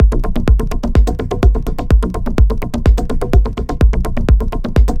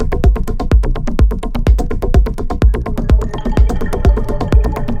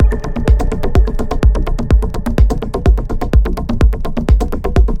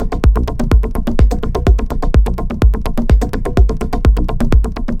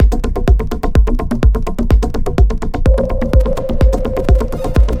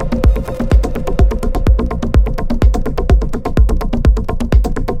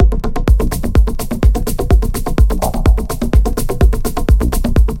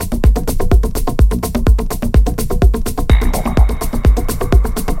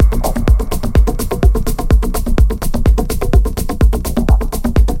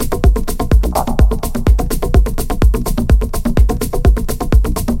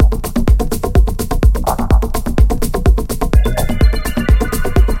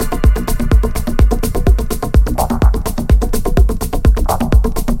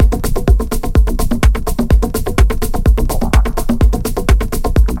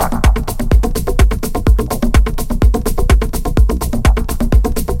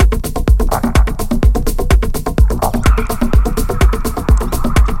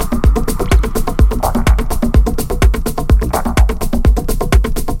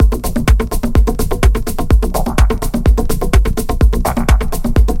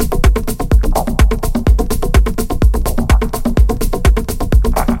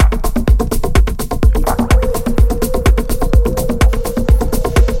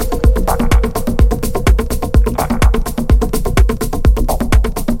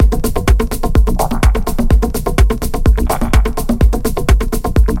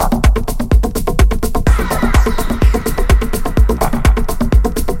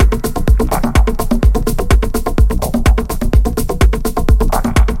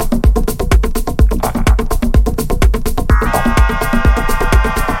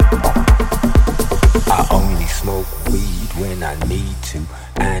to,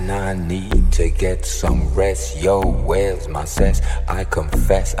 and I need to get some rest. Yo, where's my cess? I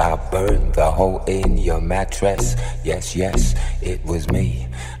confess I burned the hole in your mattress. Yes, yes, it was me.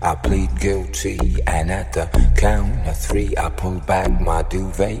 I plead guilty, and at the count of 3 I pull back my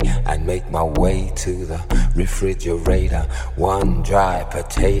duvet and make my way to the refrigerator. One dry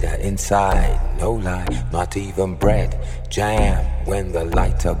potato inside, no lie, not even bread. Jam when the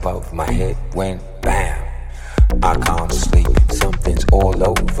light above my head went bam. I can't sleep, something's all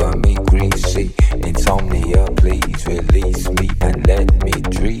over me, greasy. Insomnia, please release me and let me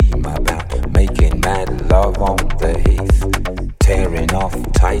dream about making mad love on the heath, tearing off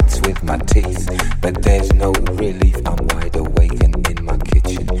tights with my teeth. But there's no relief, I'm wide awake and in my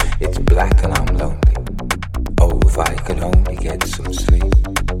kitchen. It's black and I'm lonely. Oh, if I could only get some sleep.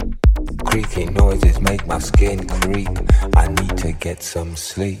 Creaking noises make my skin creep. I need to get some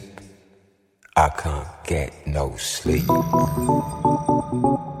sleep. I can't get no sleep.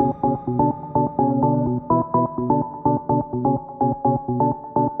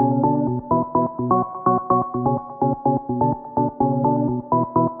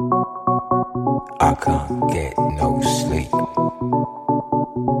 I can't get no sleep.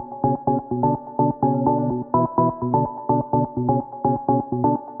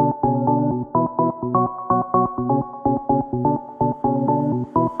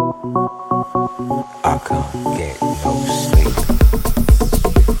 I can't get no sleep.